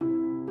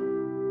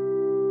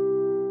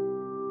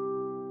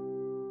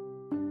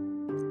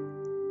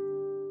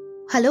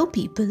Hello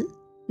people,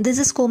 this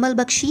is Komal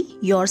Bakshi,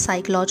 your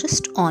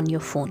psychologist on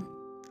your phone.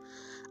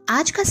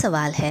 आज का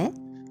सवाल है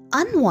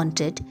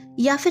अनवांटेड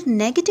या फिर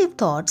नेगेटिव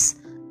थॉट्स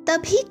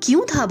तभी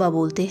क्यों धाबा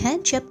बोलते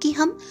हैं जबकि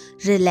हम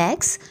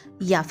रिलैक्स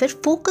या फिर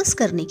फोकस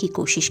करने की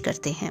कोशिश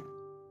करते हैं।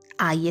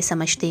 आइए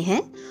समझते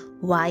हैं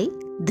व्हाई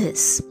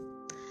दिस।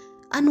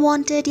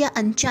 अनवांटेड या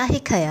अनचाहे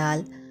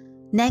ख्याल,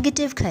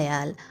 नेगेटिव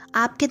ख्याल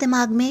आपके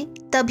दिमाग में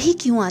तभी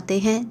क्यों आते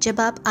हैं जब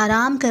आप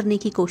आराम करने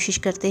की कोशिश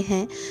करते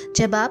हैं,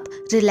 जब आप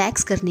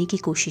रिलैक्स करने की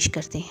कोशिश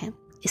करते हैं।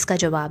 इसका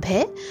जवाब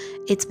है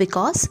it's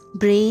because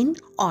brain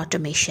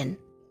automation.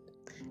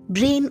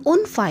 Brain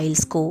उन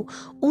फाइल्स को,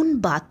 उन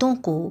बातों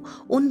को,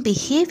 उन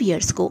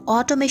बिहेवियर्स को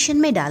ऑटोमेशन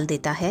में डाल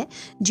देता है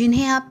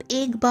जिन्हें आप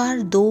एक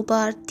बार, दो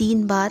बार,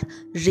 तीन बार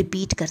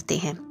रिपीट करते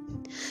हैं।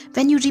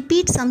 When you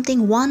repeat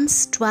something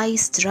once,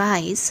 twice,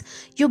 thrice,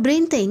 your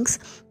brain thinks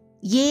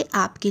ये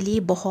आपके लिए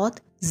बहुत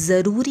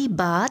ज़रूरी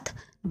बात,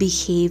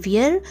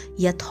 बिहेवियर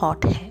या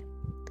थॉट है।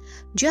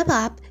 जब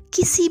आप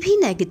किसी भी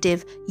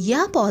नेगेटिव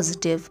या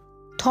पॉजिटिव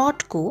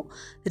थॉट को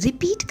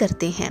रिपीट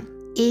करते हैं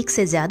एक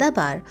से ज़्यादा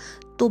बार,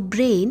 तो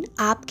ब्रेन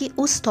आपके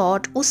उस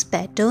थॉट, उस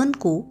पैटर्न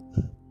को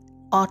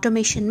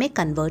ऑटोमेशन में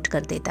कन्वर्ट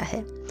कर देता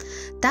है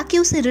ताकि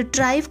उसे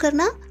रिट्राइव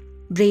करना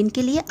ब्रेन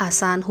के लिए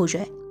आसान हो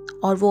जाए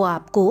और वो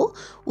आपको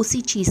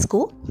उसी चीज़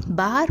को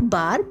बार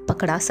बार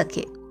पकड़ा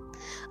सके।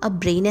 अब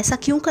ब्रेन ऐसा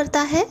क्यों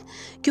करता है?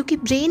 क्योंकि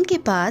ब्रेन के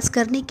पास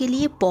करने के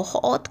लिए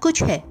बहुत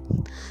कुछ है।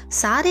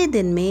 सारे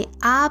दिन में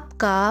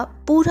आपका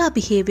पूरा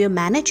बिहेवियर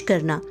मैनेज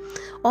करना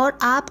और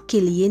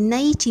आपके लिए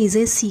नई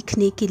चीज़ें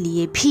सीखने के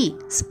लिए भी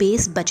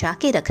स्पेस बचा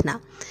के रखना,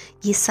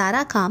 ये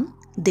सारा काम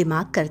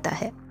दिमाग करता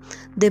है।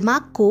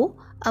 दिमाग को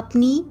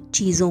अपनी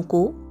चीज़ों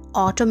को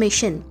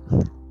ऑटोमेशन,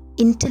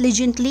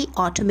 इंटेलिजेंटली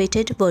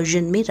ऑटोमेटेड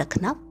वर्जन में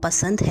रखना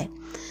पसंद है।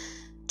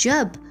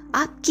 जब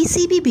आप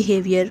किसी भी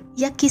बिहेवियर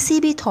या किसी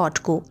भी थॉट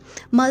को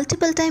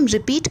मल्टीपल टाइम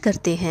रिपीट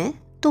करते हैं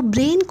तो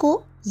ब्रेन को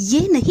ये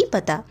नहीं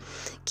पता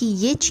कि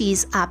ये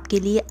चीज़ आपके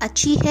लिए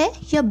अच्छी है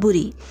या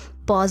बुरी,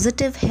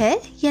 पॉजिटिव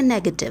है या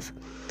नेगेटिव।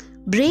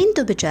 ब्रेन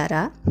तो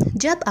बेचारा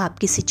जब आप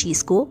किसी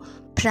चीज़ को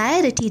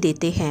प्रायोरिटी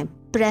देते हैं,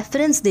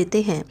 प्रेफरेंस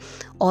देते हैं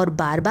और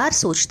बार बार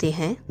सोचते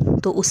हैं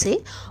तो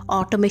उसे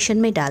ऑटोमेशन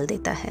में डाल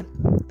देता है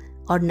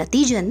और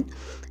नतीजन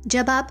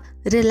जब आप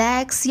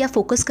रिलैक्स या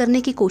फोकस करने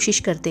की कोशिश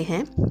करते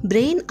हैं,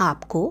 ब्रेन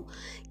आपको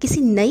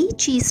किसी नई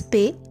चीज़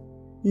पे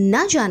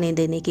ना जाने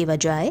देने के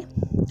बजाय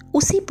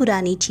उसी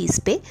पुरानी चीज़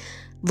पे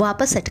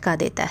वापस अटका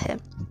देता है।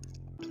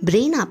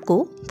 ब्रेन आपको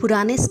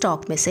पुराने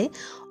स्टॉक में से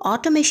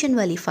ऑटोमेशन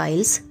वाली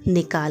फाइल्स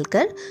निकाल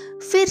कर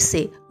फिर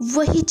से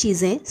वही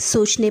चीज़ें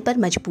सोचने पर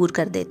मजबूर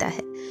कर देता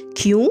है।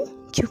 क्यों?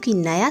 क्योंकि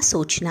नया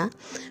सोचना,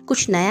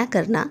 कुछ नया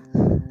करना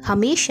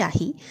हमेशा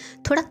ही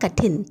थोड़ा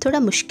कठिन, थोड़ा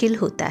मुश्किल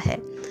होता है।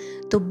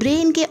 तो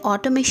ब्रेन के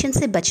ऑटोमेशन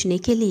से बचने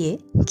के लिए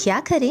क्या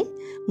करें,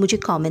 मुझे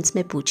कमेंट्स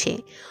में पूछें।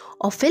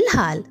 और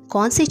फिलहाल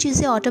कौन सी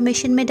चीज़ें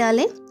ऑटोमेशन में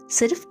डालें?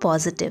 सिर्फ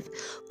पॉजिटिव।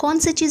 कौन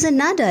सी चीज़ें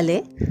ना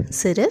डालें?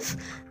 सिर्फ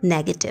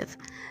नेगेटिव।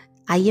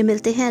 आइए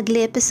मिलते हैं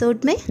अगले एपिसोड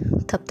में।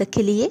 तब तक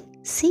के लिए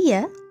सी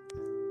या।